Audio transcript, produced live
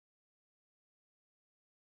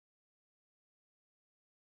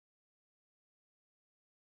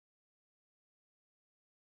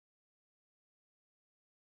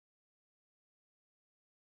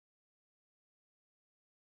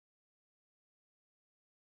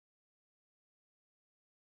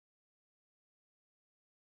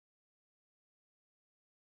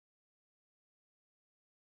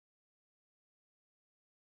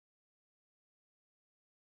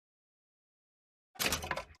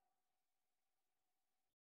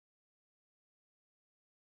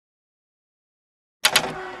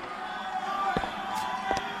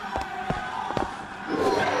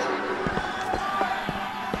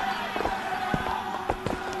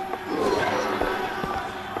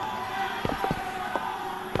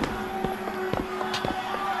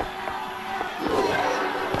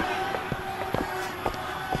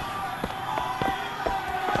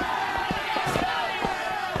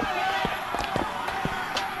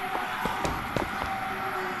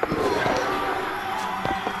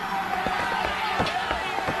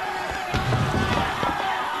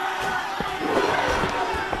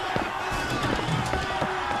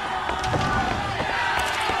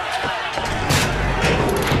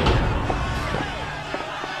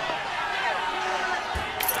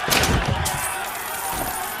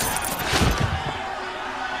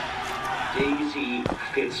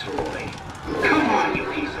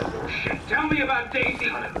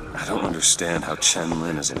I don't understand how Chen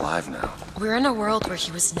Lin is alive now. We're in a world where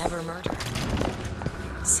he was never murdered.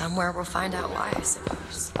 Somewhere we'll find out why, I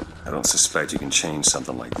suppose. I don't suspect you can change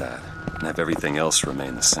something like that and have everything else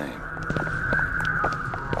remain the same.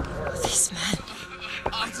 These men.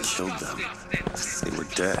 I killed them. They were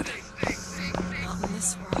dead. Not in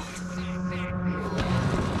this world.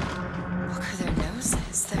 Look at their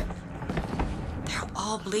noses. They're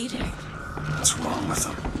all bleeding. What's wrong with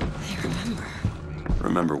them? They remember.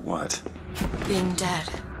 Remember what? Being dead.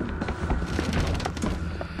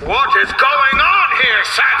 What is going on here,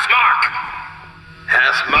 Sandsmark?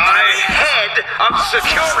 As my head of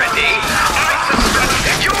security, I suspect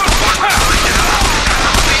that you are one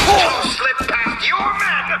to slip past your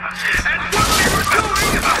men and what they were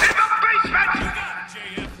doing in the basement!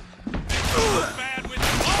 Bad with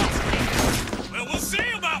the boss. Well, we'll see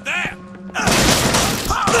about that.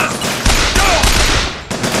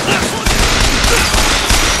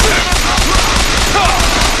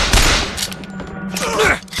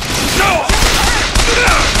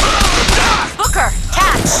 Booker,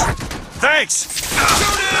 catch! Thanks.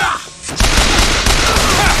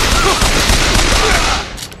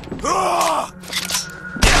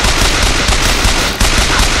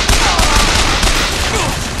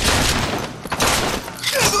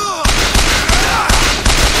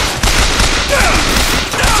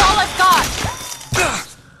 That's all I've got!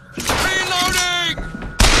 Reloading.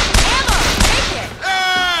 Ammo! Take it!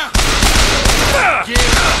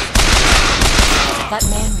 That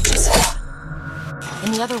man we just saw. In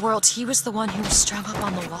the other world, he was the one who was strung up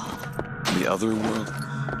on the wall. The other world?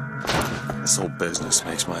 This whole business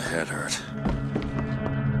makes my head hurt.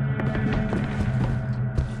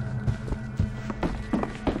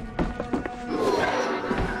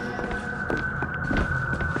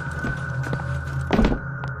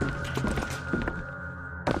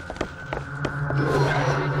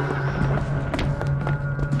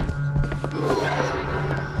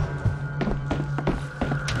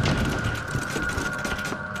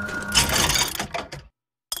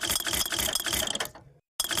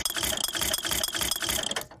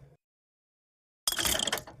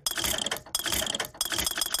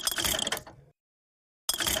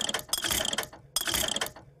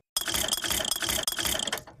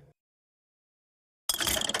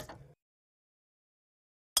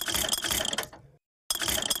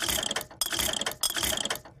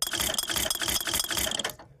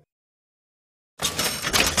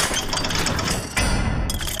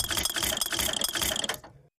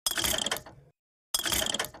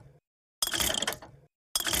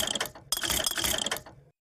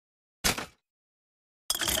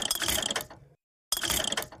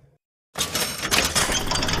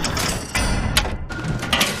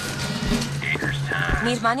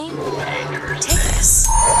 Need money? Take this.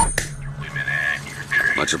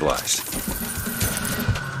 Much obliged.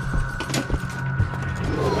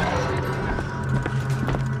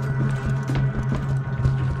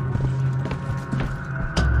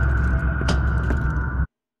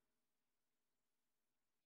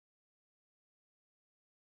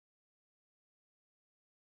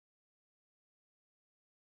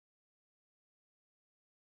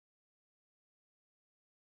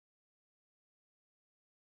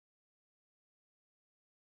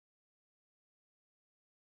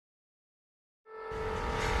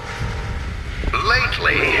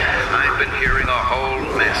 Lately, I've been hearing a whole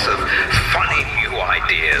mess of funny new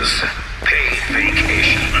ideas. Paid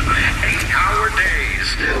vacation, 8-hour days,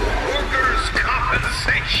 workers'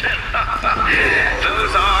 compensation.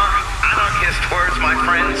 Those are anarchist words, my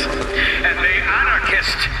friends. And the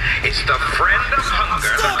anarchist is the friend of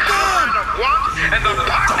hunger, the comrade of want, and the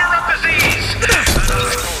partner of disease. And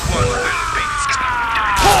I, for one, will be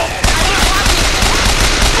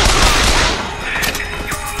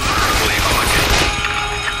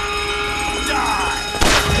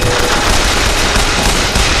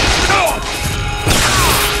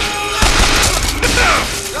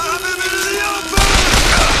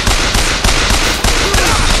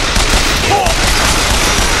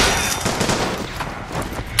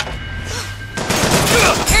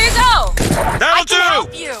That'll do!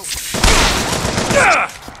 Help you!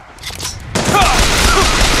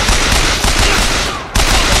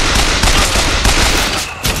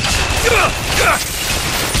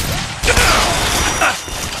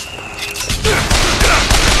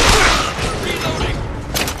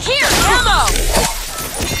 Here, ammo!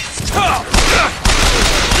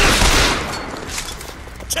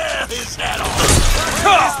 Tear his head off!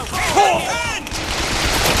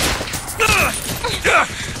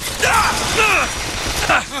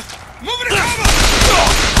 Moving to cover!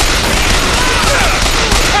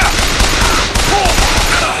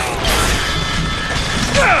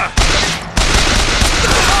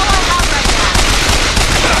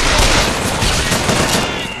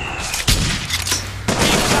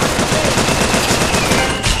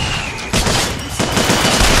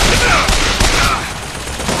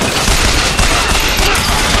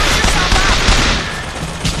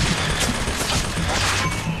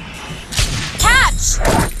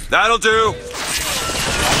 That'll do.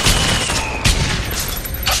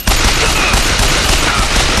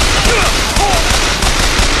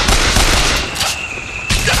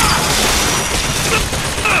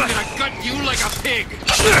 I'm gonna gut you like a pig!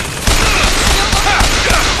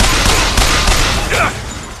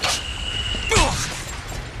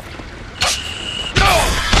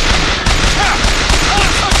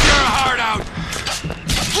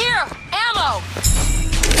 Here! Ammo!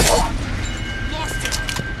 Lost it!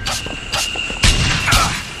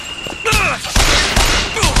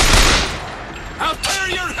 I'll tear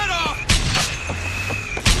your head off!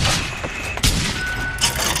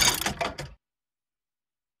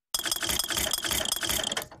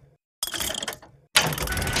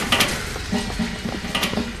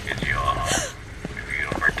 It's yours. If you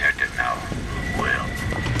don't protect it now, who will?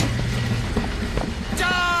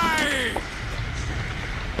 Die!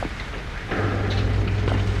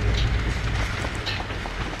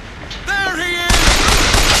 There he is!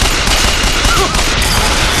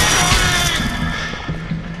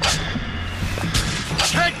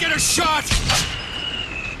 Can't get a shot!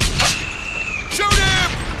 Shoot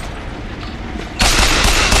him!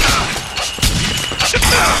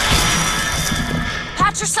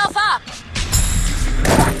 Patch yourself up!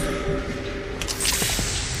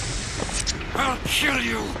 I'll kill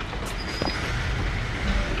you!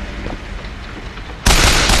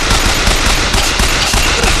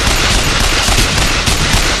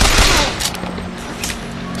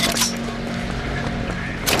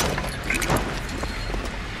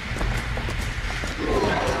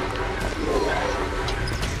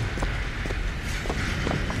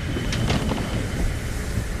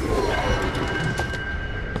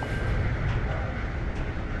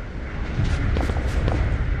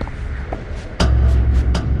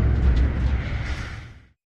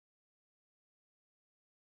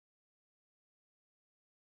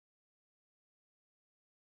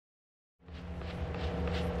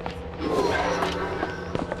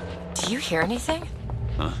 Do you hear anything?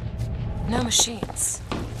 Huh? No machines.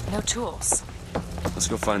 No tools. Let's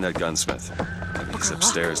go find that gunsmith. Maybe he's Look.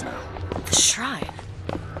 upstairs now. The shrine.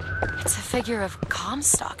 It's a figure of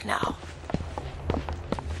Comstock now.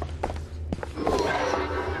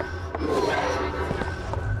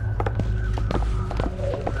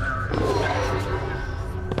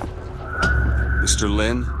 Mr.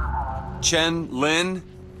 Lin? Chen Lin?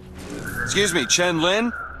 Excuse me, Chen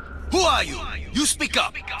Lin? Who are you? You speak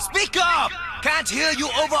up! Speak up! Can't hear you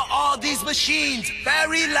over all these machines!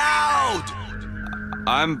 Very loud!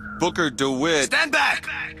 I'm Booker DeWitt. Stand back!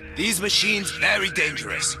 These machines very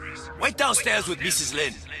dangerous. Wait downstairs with Mrs.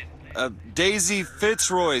 Lin. Daisy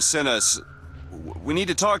Fitzroy sent us. We need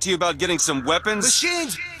to talk to you about getting some weapons.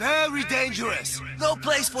 Machines very dangerous. No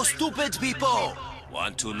place for stupid people.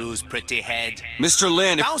 Want to lose pretty head? Mr.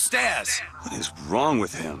 Lin, Downstairs! what is wrong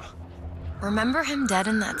with him? Remember him dead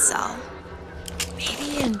in that cell?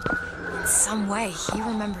 Maybe in some way he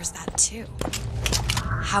remembers that too.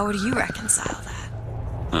 How would you reconcile that?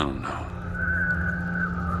 I don't know.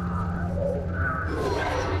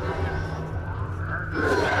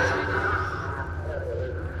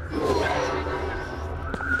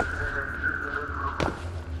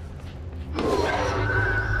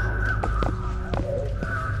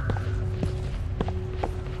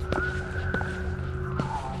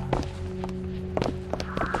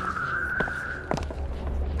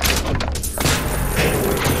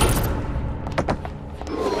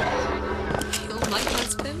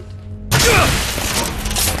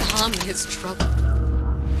 Calm his trouble.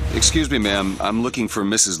 Excuse me, ma'am. I'm looking for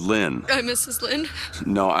Mrs. Lin. Mrs. Lin?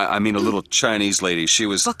 No, I mean a little Chinese lady. She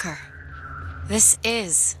was... Booker, this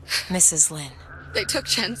is Mrs. Lin. They took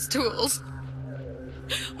Chen's tools.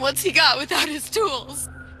 What's he got without his tools?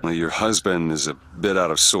 Well, your husband is a bit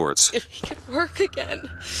out of sorts. If he could work again,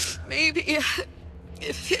 maybe...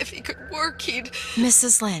 If he could work, he'd...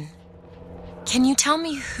 Mrs. Lin, can you tell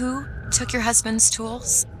me who took your husband's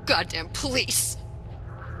tools? Goddamn police.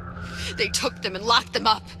 They took them and locked them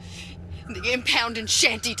up in the impound in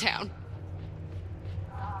Shantytown.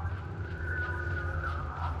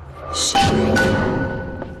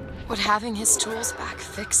 Would having his tools back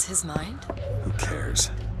fix his mind? Who cares?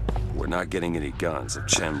 We're not getting any guns if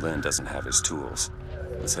Chen Lin doesn't have his tools.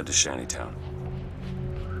 Let's head to Shantytown.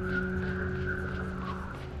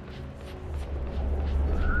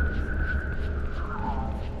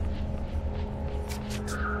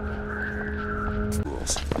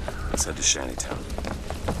 Let's head to Shantytown.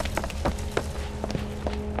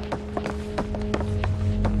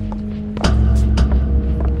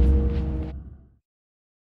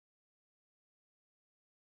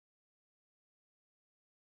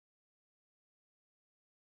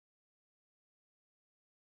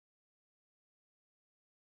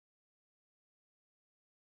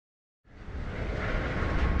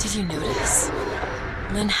 Did you notice?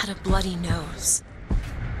 Lynn had a bloody nose.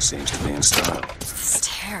 Seems to be in style. This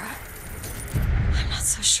tear up. I'm not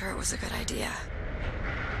so sure it was a good idea.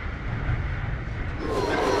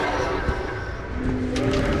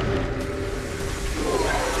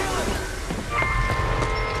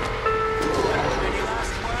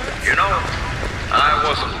 You know, I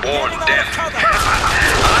wasn't born deaf. I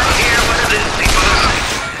hear what it is people are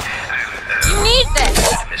saying. You need this!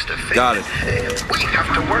 Mr. Finn, Got it. We have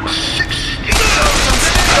to work 16 hours.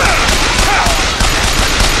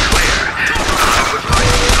 Clear. I would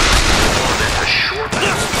like nothing more than to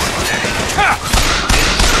shorten my day.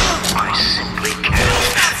 I simply can't.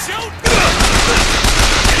 One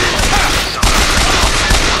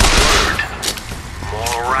word.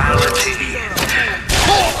 Morality.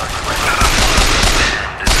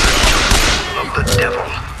 Of the devil.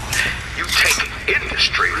 You take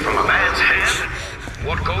industry from a man's hand.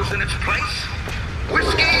 What goes in its place?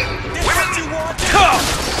 Whiskey, women,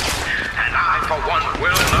 and I, for one,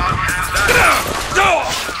 will not have that.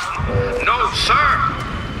 No, sir,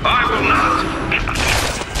 I will not.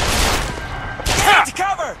 Get to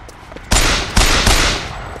cover!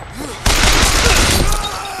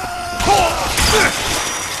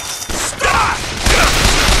 Stop!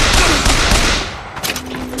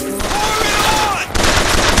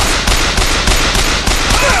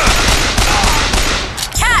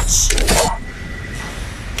 Catch!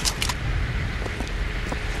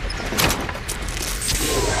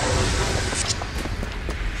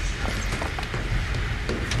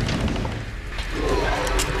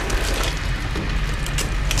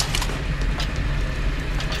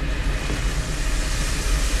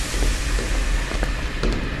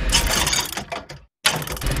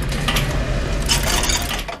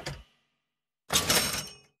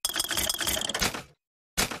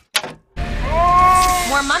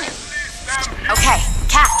 More money. Okay,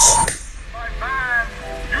 catch. My man,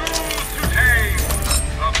 use today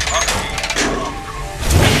the puppy.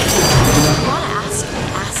 You wanna ask me?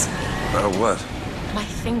 What? My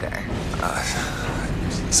finger.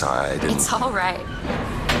 Sorry, I didn't... It's all right.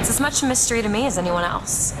 It's as much a mystery to me as anyone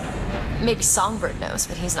else. Maybe Songbird knows,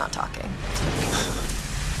 but he's not talking.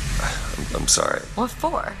 I'm sorry. What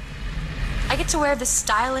for? I get to wear this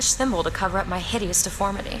stylish thimble to cover up my hideous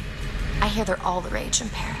deformity. I hear they're all the rage in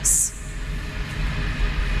Paris.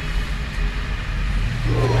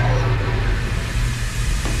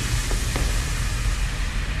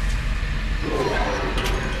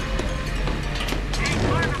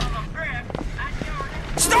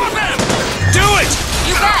 Stop him! Do it!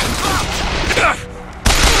 You bet!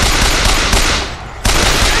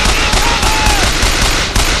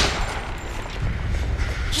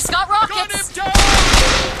 He's got rockets!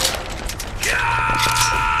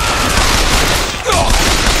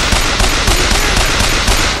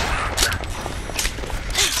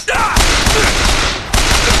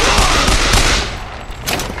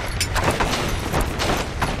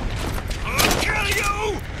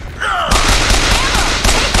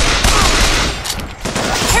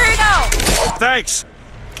 Here we go! Thanks!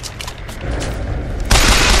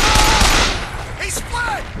 He's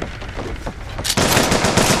split!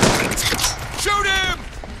 Shoot him!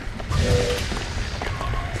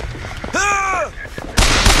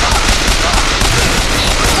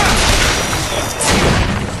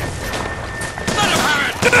 Let him have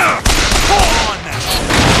it! On!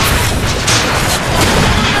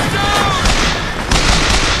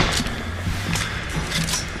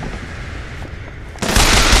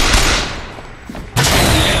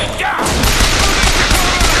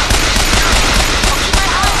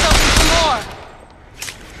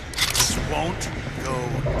 Won't go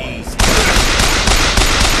easy.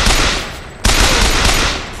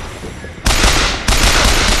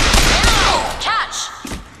 Catch!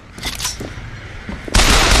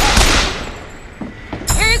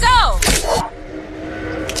 Here you go!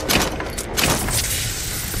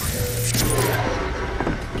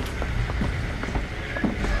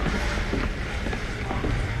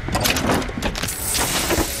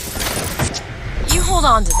 You hold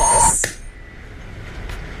on to this.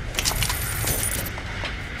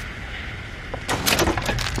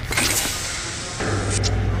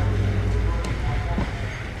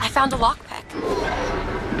 I found a lockpick.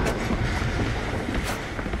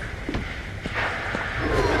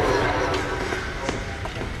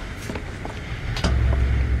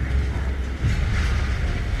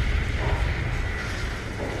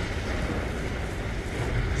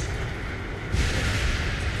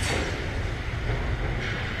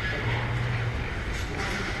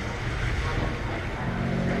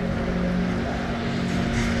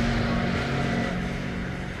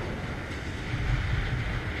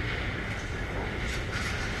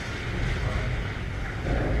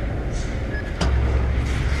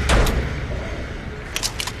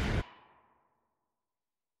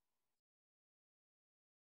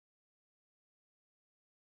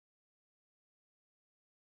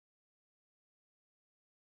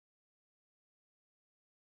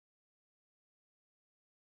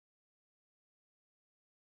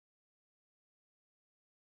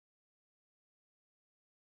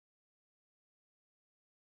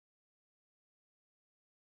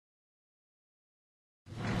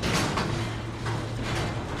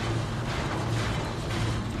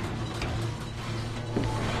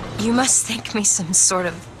 You must think me some sort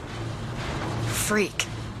of freak.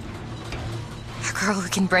 A girl who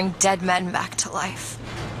can bring dead men back to life.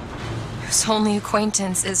 Whose only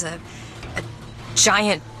acquaintance is a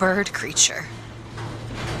giant bird creature.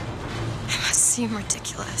 It must seem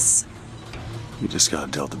ridiculous. You just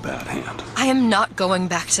got dealt a bad hand. I am not going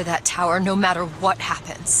back to that tower no matter what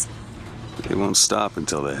happens. They won't stop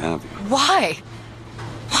until they have you. Why?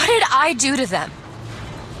 What did I do to them?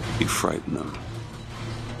 You frighten them.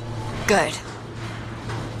 Good.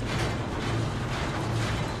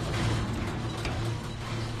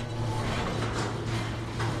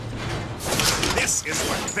 This is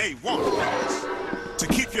what they want, boss. To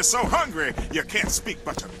keep you so hungry, you can't speak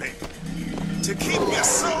but to beg. To keep you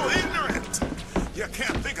so ignorant, you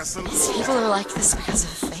can't think of solutions. People are like this because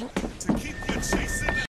of Fink?